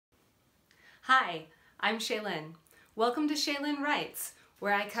Hi, I'm Shae Lynn. Welcome to Shae Lynn Writes,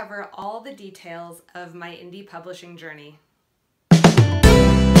 where I cover all the details of my indie publishing journey.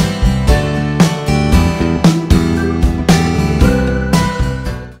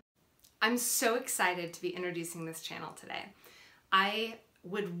 I'm so excited to be introducing this channel today. I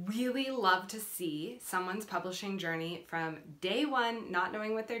would really love to see someone's publishing journey from day one, not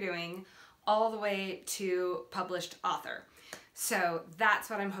knowing what they're doing, all the way to published author. So that's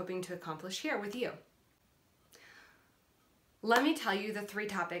what I'm hoping to accomplish here with you. Let me tell you the three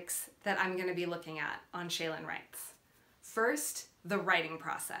topics that I'm going to be looking at on Shae Lynn Writes. First, the writing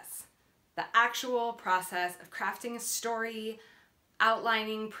process. The actual process of crafting a story,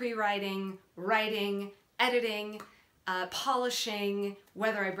 outlining, pre-writing, writing, editing, polishing,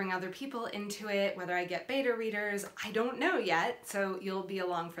 whether I bring other people into it, whether I get beta readers, I don't know yet, so you'll be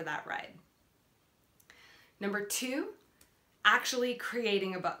along for that ride. Number two, actually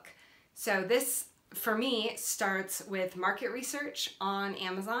creating a book. So this, for me, starts with market research on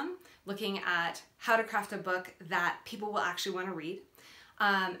Amazon, looking at how to craft a book that people will actually want to read.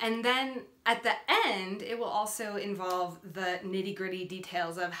 And then at the end, it will also involve the nitty-gritty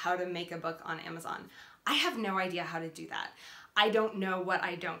details of how to make a book on Amazon. I have no idea how to do that. I don't know what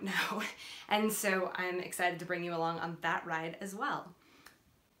I don't know. And so I'm excited to bring you along on that ride as well.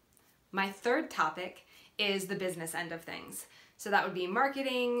 My third topic is the business end of things. So that would be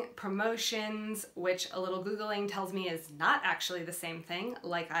marketing, promotions, which a little Googling tells me is not actually the same thing,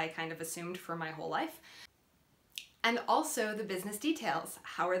 like I kind of assumed for my whole life. And also the business details.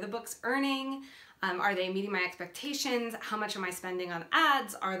 How are the books earning? Are they meeting my expectations? How much am I spending on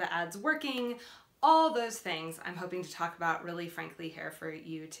ads? Are the ads working? All those things I'm hoping to talk about really frankly here for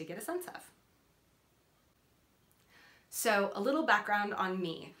you to get a sense of. So a little background on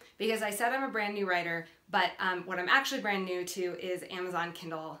me, because I said I'm a brand new writer, but what I'm actually brand new to is Amazon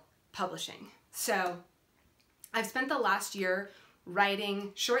Kindle publishing. So I've spent the last year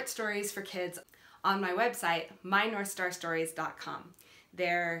writing short stories for kids on my website, mynorthstarstories.com.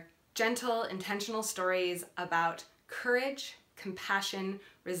 They're gentle, intentional stories about courage, compassion,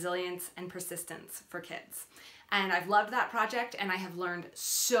 resilience, and persistence for kids. And I've loved that project, and I have learned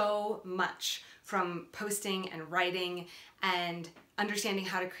so much from posting and writing and understanding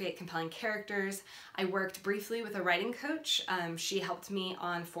how to create compelling characters. I worked briefly with a writing coach. She helped me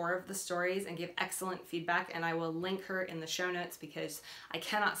on 4 of the stories and gave excellent feedback, and I will link her in the show notes because I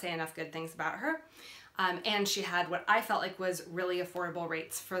cannot say enough good things about her. And she had what I felt like was really affordable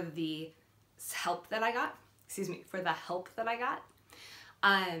rates for the help that I got.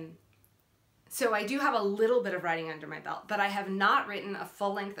 So I do have a little bit of writing under my belt, but I have not written a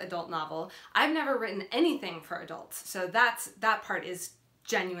full-length adult novel. I've never written anything for adults, so that part is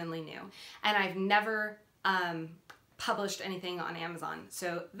genuinely new. And I've never published anything on Amazon,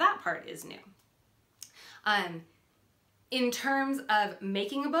 so that part is new. In terms of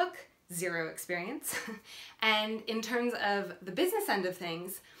making a book, 0 experience. And in terms of the business end of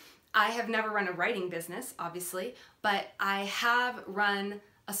things, I have never run a writing business, obviously, but I have run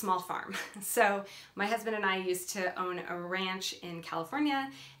a small farm. So my husband and I used to own a ranch in California,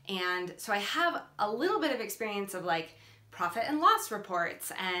 and so I have a little bit of experience of like profit and loss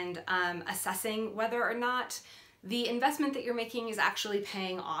reports and assessing whether or not the investment that you're making is actually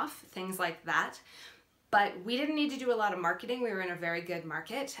paying off, things like that. But we didn't need to do a lot of marketing. We were in a very good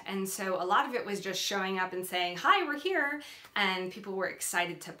market, and so a lot of it was just showing up and saying, "Hi, we're here," and people were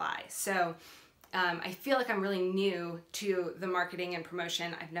excited to buy. So I feel like I'm really new to the marketing and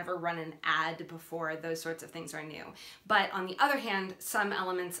promotion. I've never run an ad before. Those sorts of things are new. But on the other hand, some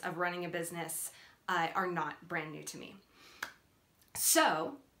elements of running a business are not brand new to me.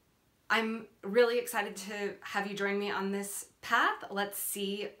 So I'm really excited to have you join me on this path. Let's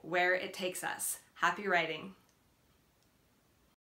see where it takes us. Happy writing.